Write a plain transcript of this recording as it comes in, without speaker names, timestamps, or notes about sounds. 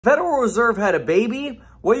Federal Reserve had a baby.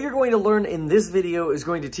 What you're going to learn in this video is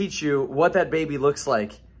going to teach you what that baby looks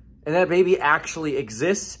like. And that baby actually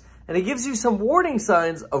exists. And it gives you some warning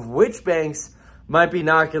signs of which banks might be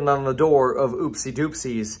knocking on the door of oopsie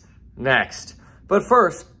doopsies next. But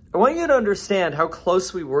first, I want you to understand how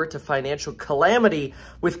close we were to financial calamity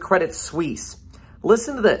with Credit Suisse.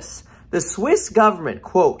 Listen to this. The Swiss government,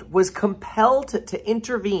 quote, was compelled to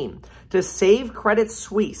intervene to save Credit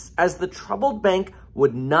Suisse as the troubled bank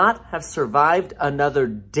would not have survived another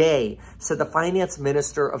day, said the finance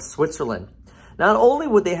minister of Switzerland. Not only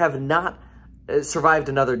would they have not survived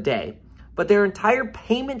another day, but their entire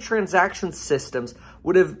payment transaction systems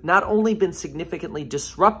would have not only been significantly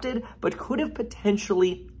disrupted, but could have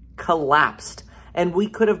potentially collapsed. And we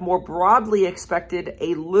could have more broadly expected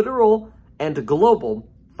a literal and global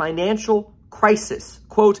financial crisis.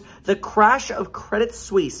 Quote, the crash of Credit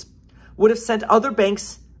Suisse would have sent other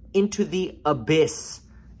banks into the abyss.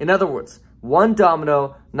 In other words, one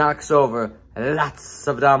domino knocks over lots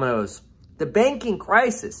of dominoes. The banking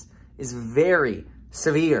crisis is very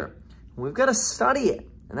severe. We've got to study it.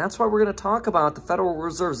 And that's why we're going to talk about the Federal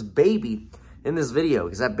Reserve's baby in this video,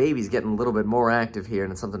 because that baby's getting a little bit more active here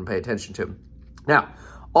and it's something to pay attention to. Now,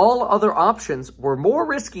 all other options were more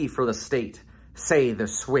risky for the state, say the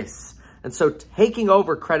Swiss. And so taking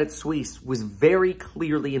over Credit Suisse was very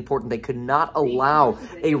clearly important. They could not allow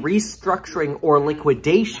a restructuring or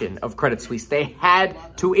liquidation of Credit Suisse. They had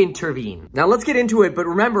to intervene. Now let's get into it. But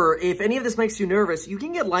remember, if any of this makes you nervous, you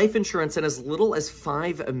can get life insurance in as little as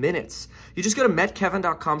 5 minutes. You just go to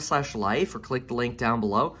metkevin.com/life or click the link down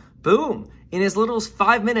below. Boom. In as little as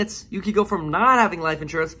 5 minutes, you could go from not having life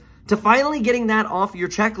insurance to finally getting that off your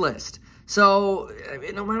checklist. So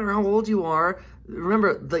no matter how old you are,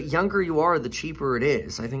 remember, the younger you are, the cheaper it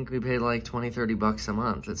is. I think we pay like 20, 30 bucks a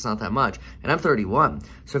month. It's not that much. And I'm 31.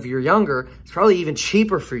 So if you're younger, it's probably even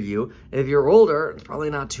cheaper for you. If you're older, it's probably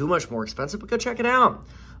not too much more expensive, but go check it out.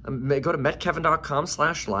 Go to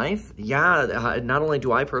metkevin.com/life. Yeah, not only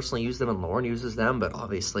do I personally use them and Lauren uses them, but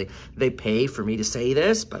obviously they pay for me to say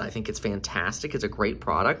this, but I think it's fantastic. It's a great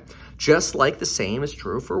product. Just like the same is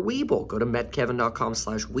true for Webull. Go to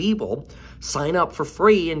metkevin.com/Webull, sign up for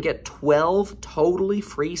free and get 12 totally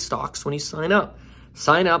free stocks when you sign up.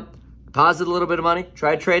 Sign up, deposit a little bit of money,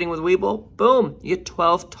 try trading with Webull, boom, you get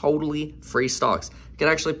 12 totally free stocks. You can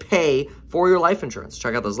actually pay for your life insurance.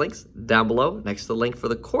 Check out those links down below next to the link for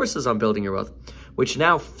the courses on building your wealth, which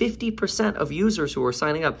now 50% of users who are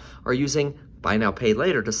signing up are using buy now, pay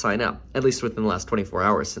later to sign up, at least within the last 24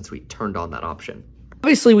 hours since we turned on that option.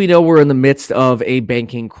 Obviously, we know we're in the midst of a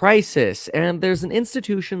banking crisis, and there's an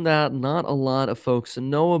institution that not a lot of folks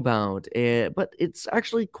know about, but it's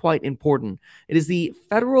actually quite important. It is the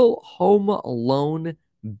Federal Home Loan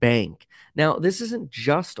Bank. Now, this isn't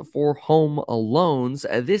just for home loans.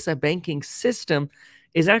 This banking system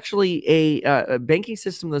is actually a banking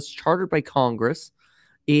system that's chartered by Congress.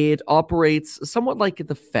 It operates somewhat like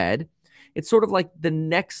the Fed. It's sort of like the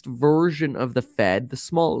next version of the Fed, the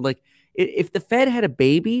small, like if the Fed had a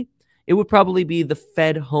baby, it would probably be the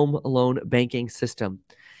Fed Home Loan Banking System.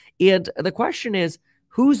 And the question is,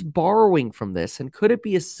 who's borrowing from this? And could it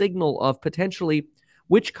be a signal of potentially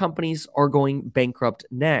which companies are going bankrupt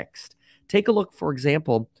next? Take a look, for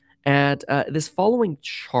example, at this following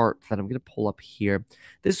chart that I'm going to pull up here.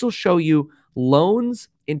 This will show you loans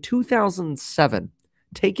in 2007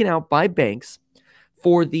 taken out by banks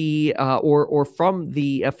for the or from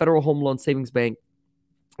the Federal Home Loan Savings Bank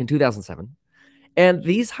in 2007. And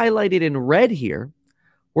these highlighted in red here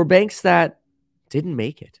were banks that didn't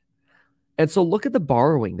make it. And so look at the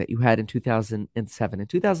borrowing that you had in 2007. In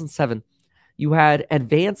 2007, you had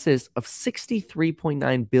advances of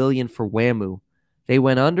 $63.9 billion for WAMU. They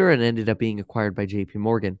went under and ended up being acquired by JP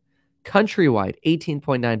Morgan. Countrywide,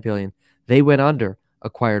 $18.9 billion. They went under,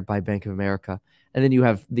 acquired by Bank of America. And then you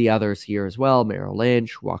have the others here as well, Merrill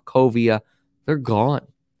Lynch, Wachovia. They're gone.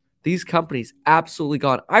 These companies, absolutely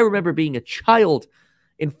gone. I remember being a child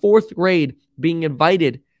in 4th grade, being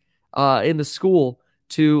invited in the school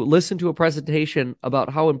to listen to a presentation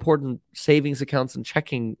about how important savings accounts and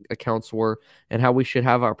checking accounts were and how we should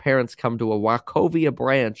have our parents come to a Wachovia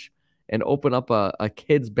branch and open up a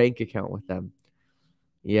kid's bank account with them.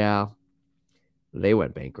 Yeah, they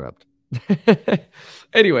went bankrupt.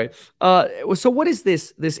 Anyway, so what is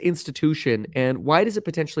this institution and why does it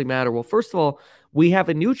potentially matter? Well, first of all, we have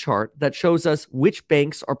a new chart that shows us which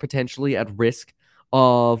banks are potentially at risk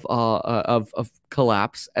of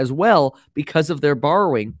collapse as well because of their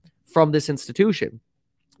borrowing from this institution.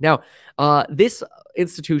 Now, this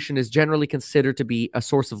institution is generally considered to be a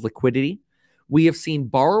source of liquidity. We have seen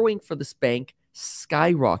borrowing for this bank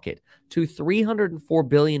skyrocket to $304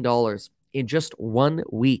 billion in just 1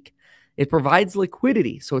 week. It provides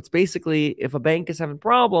liquidity. So it's basically, if a bank is having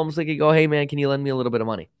problems, they could go, hey, man, can you lend me a little bit of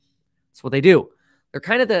money? That's what they do. They're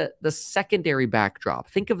kind of the secondary backdrop.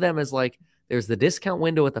 Think of them as like, there's the discount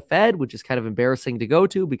window at the Fed, which is kind of embarrassing to go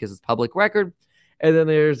to because it's public record. And then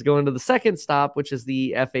there's going to the second stop, which is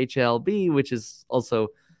the FHLB, which is also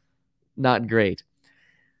not great.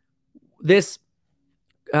 This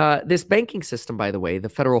banking system, by the way, the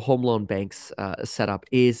Federal Home Loan Bank's setup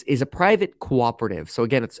is a private cooperative. So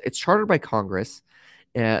again, it's chartered by Congress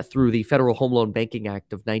through the Federal Home Loan Banking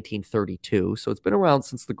Act of 1932. So it's been around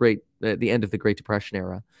since the end of the Great Depression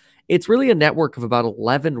era. It's really a network of about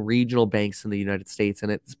 11 regional banks in the United States,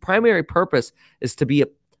 and its primary purpose is to be a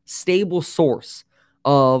stable source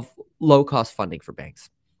of low-cost funding for banks.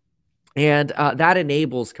 And that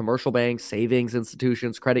enables commercial banks, savings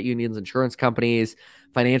institutions, credit unions, insurance companies,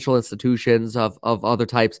 financial institutions of other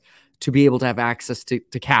types to be able to have access to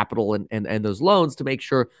capital and those loans to make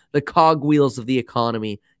sure the cogwheels of the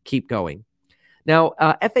economy keep going. Now,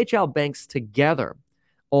 FHL banks together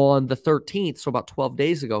on the 13th, so about 12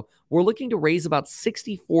 days ago, we're looking to raise about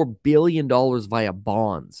 $64 billion via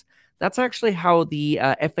bonds. That's actually how the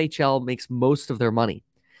FHL makes most of their money.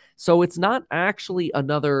 So it's not actually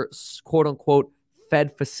another quote unquote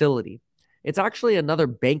Fed facility. It's actually another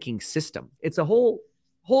banking system. It's a whole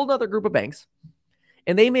other group of banks,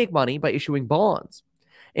 and they make money by issuing bonds.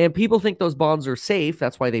 And people think those bonds are safe.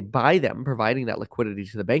 That's why they buy them, providing that liquidity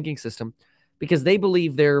to the banking system, because they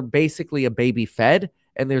believe they're basically a baby Fed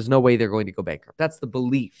and there's no way they're going to go bankrupt. That's the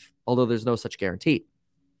belief, although there's no such guarantee.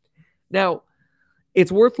 Now,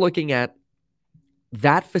 it's worth looking at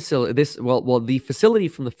that facility, the facility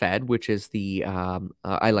from the Fed, which is the,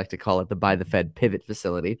 I like to call it the Buy the Fed Pivot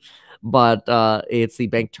facility, but it's the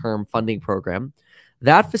Bank Term Funding Program.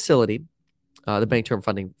 That facility, the Bank Term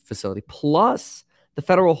Funding Facility, plus the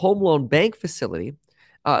Federal Home Loan Bank Facility,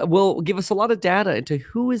 will give us a lot of data into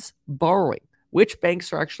who is borrowing, which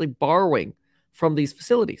banks are actually borrowing from these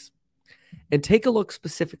facilities. And take a look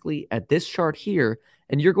specifically at this chart here,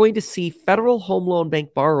 and you're going to see Federal Home Loan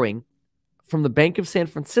Bank borrowing from the Bank of San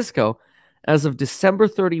Francisco as of December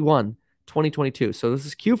 31, 2022. So this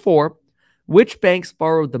is Q4. Which banks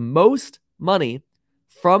borrowed the most money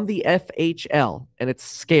from the FHL? And it's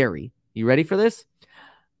scary. You ready for this?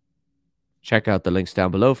 Check out the links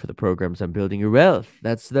down below for the programs on Building Your Wealth.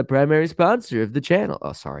 That's the primary sponsor of the channel.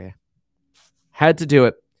 Oh, sorry. Had to do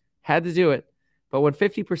it. Had to do it. But when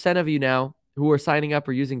 50% of you now who are signing up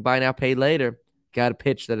are using Buy Now, Pay Later, got to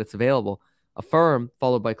pitch that it's available. Affirm,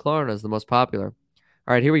 followed by Klarna, is the most popular.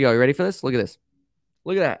 All right, here we go. You ready for this? Look at this.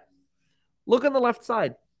 Look at that. Look on the left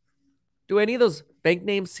side. Do any of those bank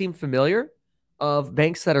names seem familiar of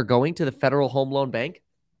banks that are going to the Federal Home Loan Bank?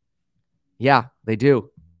 Yeah, they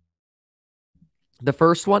do. The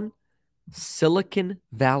first one, Silicon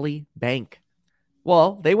Valley Bank.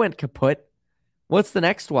 Well, they went kaput. What's the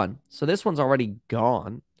next one? So this one's already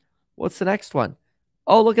gone. What's the next one?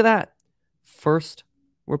 Oh, look at that. First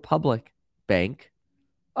Republic Bank.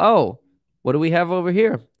 Oh, what do we have over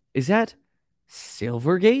here? Is that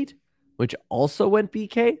Silvergate, which also went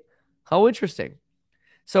BK? How interesting.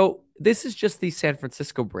 So this is just the San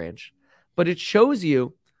Francisco branch, but it shows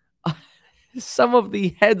you some of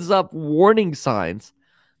the heads up warning signs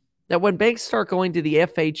that when banks start going to the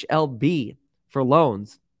FHLB for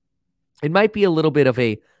loans, it might be a little bit of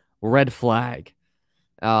a red flag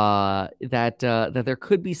that there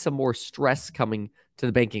could be some more stress coming to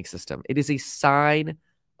the banking system. It is a sign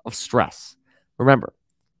of stress. Remember,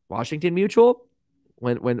 Washington Mutual,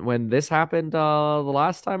 when this happened the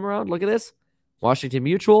last time around, look at this. Washington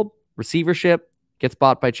Mutual, receivership, gets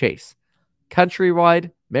bought by Chase.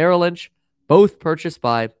 Countrywide, Merrill Lynch, both purchased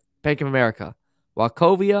by Bank of America.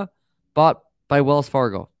 Wachovia, bought by Wells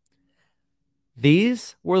Fargo.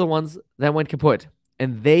 These were the ones that went kaput,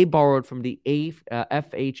 and they borrowed from the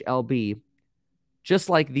FHLB, just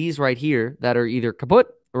like these right here that are either kaput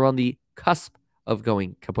or on the cusp of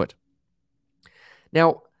going kaput.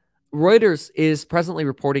 Now, Reuters is presently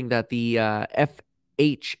reporting that the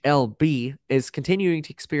FHLB is continuing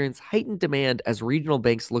to experience heightened demand as regional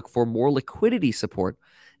banks look for more liquidity support.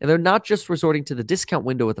 And they're not just resorting to the discount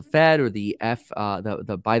window at the Fed or the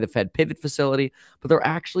Buy the Fed Pivot facility, but they're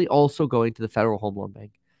actually also going to the Federal Home Loan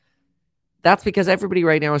Bank. That's because everybody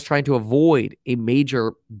right now is trying to avoid a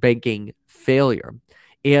major banking failure.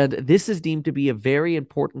 And this is deemed to be a very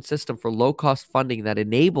important system for low-cost funding that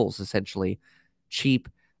enables essentially cheap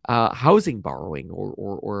housing borrowing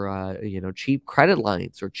or cheap credit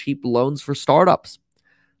lines or cheap loans for startups.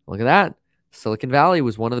 Look at that. Silicon Valley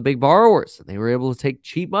was one of the big borrowers, and they were able to take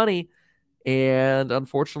cheap money And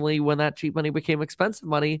unfortunately, when that cheap money became expensive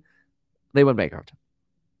money, they went bankrupt.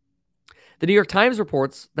 The New York Times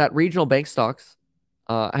reports that regional bank stocks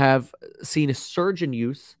have seen a surge in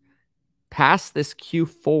use past this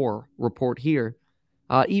Q4 report here,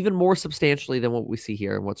 even more substantially than what we see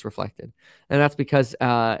here and what's reflected. And that's because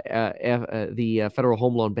the Federal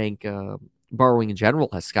Home Loan Bank borrowing in general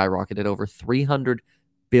has skyrocketed over $300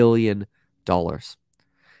 billion. It's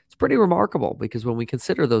pretty remarkable because when we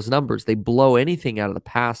consider those numbers, they blow anything out of the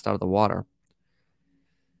past out of the water.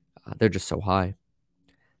 They're just so high.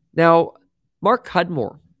 Now, Mark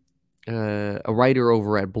Cudmore, a writer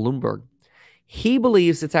over at Bloomberg, he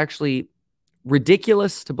believes it's actually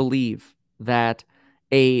ridiculous to believe that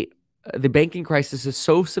the banking crisis is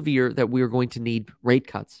so severe that we are going to need rate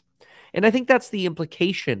cuts. And I think that's the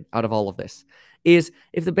implication out of all of this, is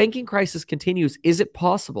if the banking crisis continues, is it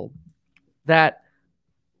possible that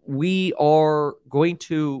we are going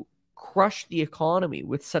to crush the economy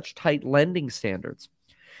with such tight lending standards?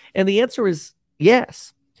 And the answer is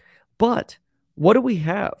yes. But what do we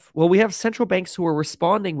have? Well, we have central banks who are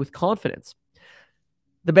responding with confidence.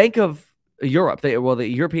 The Bank of Europe, the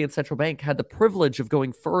European Central Bank, had the privilege of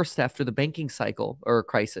going first after the banking cycle or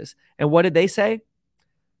crisis. And what did they say?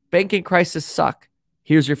 Banking crisis suck.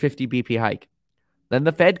 Here's your 50 BP hike. Then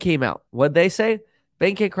the Fed came out. What did they say?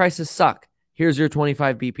 Banking crisis suck. Here's your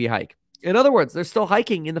 25 BP hike. In other words, they're still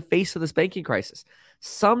hiking in the face of this banking crisis.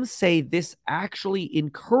 Some say this actually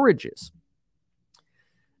encourages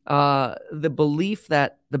the belief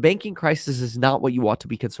that the banking crisis is not what you ought to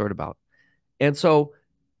be concerned about. And so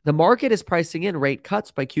the market is pricing in rate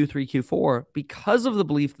cuts by Q3, Q4 because of the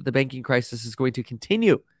belief that the banking crisis is going to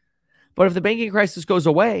continue. But if the banking crisis goes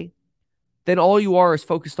away, then all you are is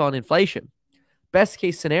focused on inflation. Best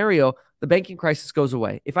case scenario, the banking crisis goes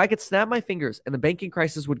away. If I could snap my fingers and the banking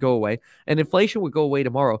crisis would go away and inflation would go away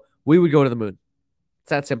tomorrow, we would go to the moon. It's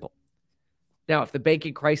that simple. Now, if the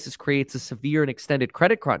banking crisis creates a severe and extended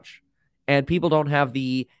credit crunch and people don't have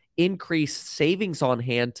the increased savings on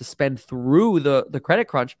hand to spend through the credit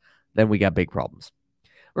crunch, then we got big problems.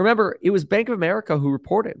 Remember, it was Bank of America who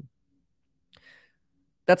reported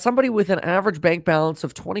that somebody with an average bank balance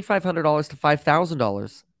of $2,500 to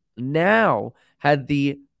 $5,000 now had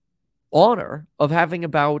the honor of having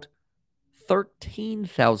about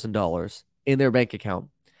 $13,000 in their bank account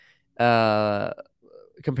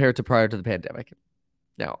compared to prior to the pandemic.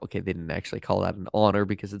 Now, okay, they didn't actually call that an honor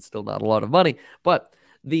because it's still not a lot of money, but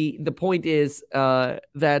the point is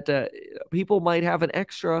that people might have an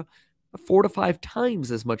extra 4 to 5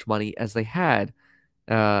 times as much money as they had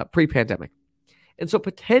pre-pandemic. And so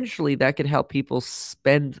potentially that could help people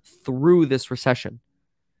spend through this recession,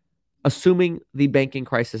 assuming the banking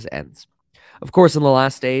crisis ends. Of course, in the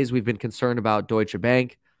last days, we've been concerned about Deutsche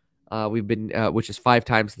Bank, which is 5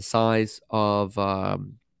 times the size of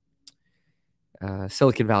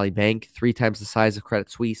Silicon Valley Bank, 3 times the size of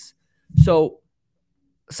Credit Suisse. So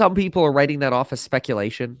some people are writing that off as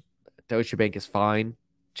speculation. Deutsche Bank is fine.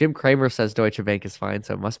 Jim Cramer says Deutsche Bank is fine,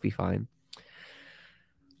 so it must be fine.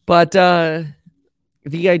 But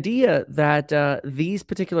the idea that these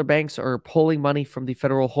particular banks are pulling money from the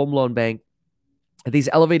Federal Home Loan Bank at these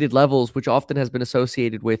elevated levels, which often has been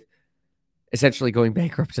associated with essentially going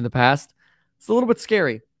bankrupt in the past, it's a little bit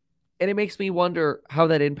scary. And it makes me wonder how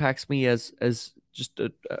that impacts me as just,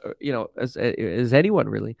 as anyone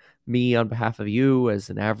really. Me on behalf of you as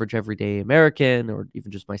an average everyday American, or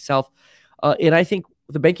even just myself. And I think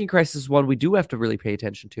the banking crisis is one we do have to really pay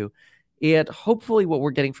attention to. And hopefully what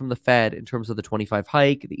we're getting from the Fed in terms of the 25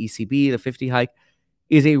 hike, the ECB, the 50 hike,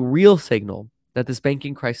 is a real signal that this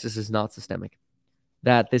banking crisis is not systemic.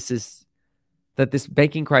 That this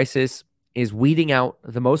banking crisis is weeding out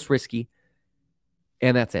the most risky,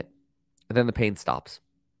 and that's it. And then the pain stops.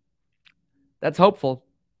 That's hopeful.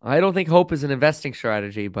 I don't think hope is an investing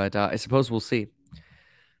strategy, but I suppose we'll see.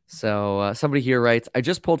 So somebody here writes, I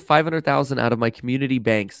just pulled $500,000 out of my community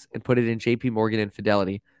banks and put it in JP Morgan and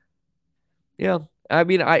Fidelity. Yeah, I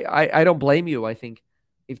mean, I don't blame you. I think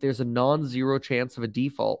if there's a non-zero chance of a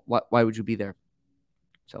default, why would you be there?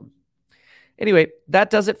 So anyway,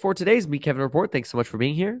 that does it for today's Meet Kevin Report. Thanks so much for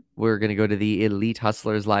being here. We're going to go to the Elite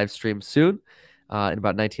Hustlers live stream soon in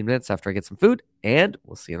about 19 minutes after I get some food, and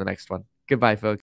we'll see you in the next one. Goodbye, folks.